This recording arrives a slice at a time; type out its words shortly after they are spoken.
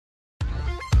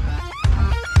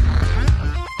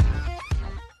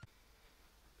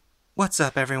What's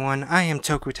up everyone, I am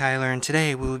Toku Tyler and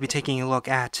today we will be taking a look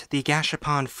at the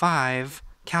GP05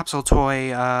 capsule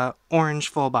toy orange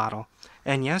full bottle.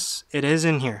 And yes, it is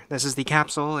in here. This is the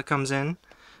capsule it comes in.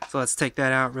 So let's take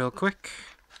that out real quick.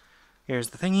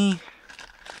 Here's the thingy.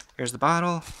 Here's the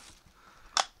bottle.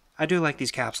 I do like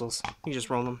these capsules. You just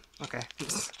roll them. Okay.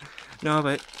 No,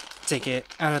 but take it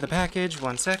out of the package.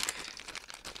 One sec.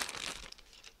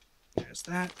 There's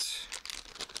that.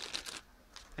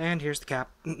 And here's the cap.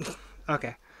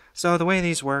 Okay, so the way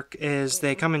these work is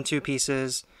they come in two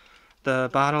pieces, the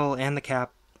bottle and the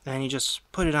cap, and you just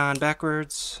put it on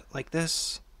backwards like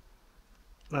this.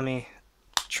 Let me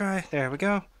try. There we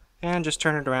go. And just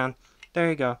turn it around. There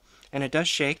you go. And it does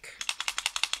shake.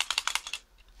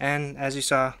 And as you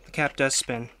saw, the cap does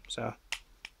spin. So,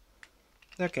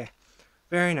 okay.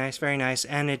 Very nice, very nice.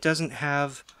 And it doesn't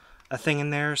have a thing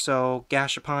in there, so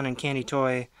Gashapon and Candy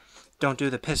Toy don't do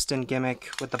the piston gimmick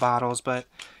with the bottles, but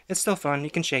it's still fun. You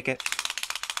can shake it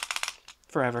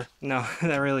forever. No,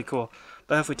 they're really cool.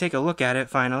 But if we take a look at it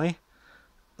finally,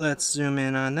 let's zoom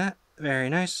in on that. Very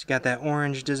nice. Got that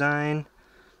orange design.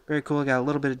 Very cool. Got a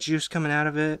little bit of juice coming out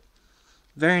of it.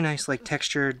 Very nice, like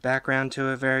textured background to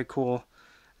it. Very cool.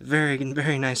 Very,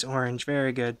 very nice orange.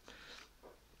 Very good.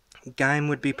 Gaim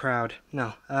would be proud.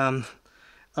 No.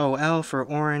 OL for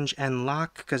orange and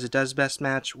lock, because it does best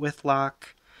match with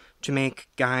lock to make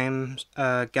Gaim's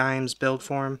build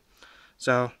form.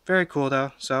 So, very cool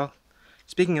though. So,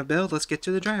 speaking of build, let's get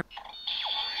to the driver.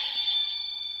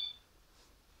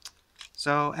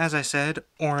 So, as I said,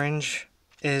 orange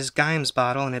is Gaim's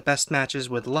bottle, and it best matches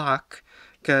with lock,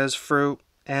 because fruit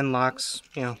and locks,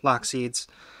 lock seeds.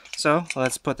 So,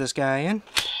 let's put this guy in.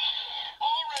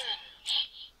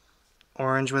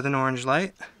 Orange with an orange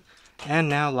light. And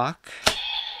now lock.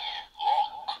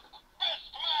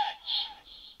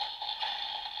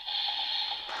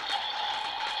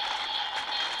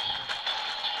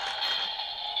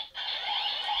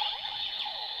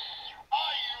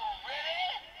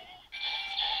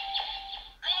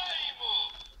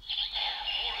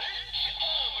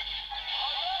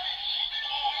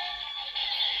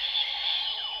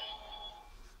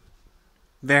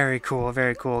 Very cool,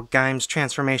 very cool. Gaim's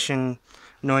transformation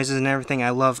noises and everything.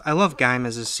 I love Gaim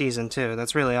as a season too.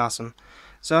 That's really awesome.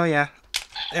 So yeah,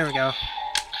 there we go.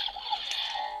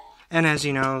 And as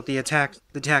you know, the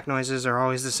attack noises are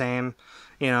always the same.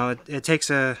 It takes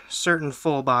a certain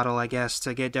full bottle, I guess,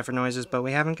 to get different noises, but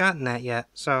we haven't gotten that yet.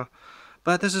 So,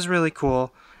 but this is really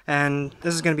cool, and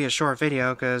this is going to be a short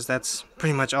video because that's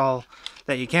pretty much all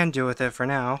that you can do with it for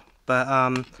now. But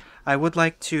I would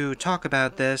like to talk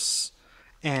about this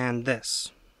and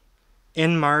this.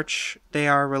 In March, they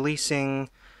are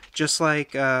releasing, just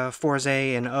like Forze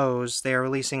and O's, they are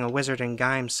releasing a Wizard and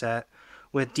Gaim set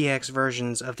with DX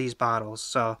versions of these bottles.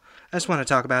 So I just want to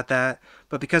talk about that.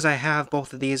 But because I have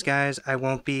both of these guys, I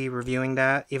won't be reviewing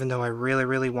that, even though I really,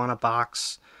 really want a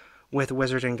box with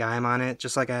Wizard and Gaim on it,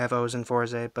 just like I have O's and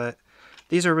Forze. But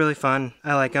these are really fun.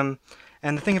 I like them.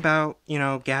 And the thing about,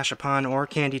 Gashapon or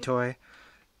Candy Toy,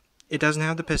 it doesn't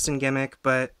have the piston gimmick,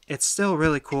 but it's still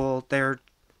really cool.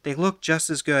 They look just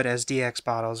as good as DX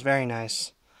bottles. Very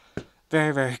nice.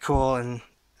 Very, very cool. And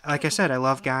like I said, I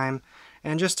love Gaim.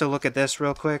 And just to look at this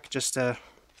real quick, just to,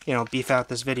 beef out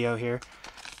this video here.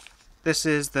 This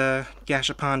is the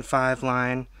Gashapon 5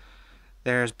 line.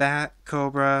 There's Bat,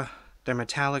 Cobra, their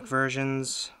metallic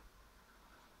versions.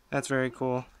 That's very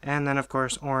cool. And then, of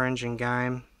course, Orange and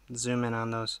Gaim. Zoom in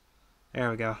on those. There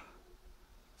we go.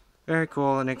 Very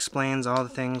cool, and explains all the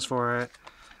things for it.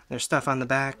 There's stuff on the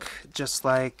back, just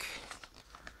like,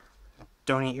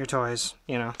 don't eat your toys.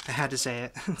 I had to say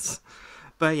it.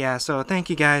 But yeah, so thank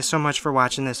you guys so much for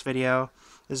watching this video.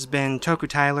 This has been Toku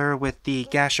Tyler with the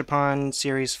Gashapon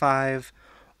Series 5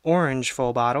 Orange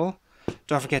Full Bottle.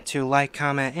 Don't forget to like,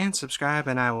 comment, and subscribe,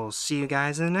 and I will see you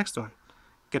guys in the next one.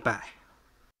 Goodbye.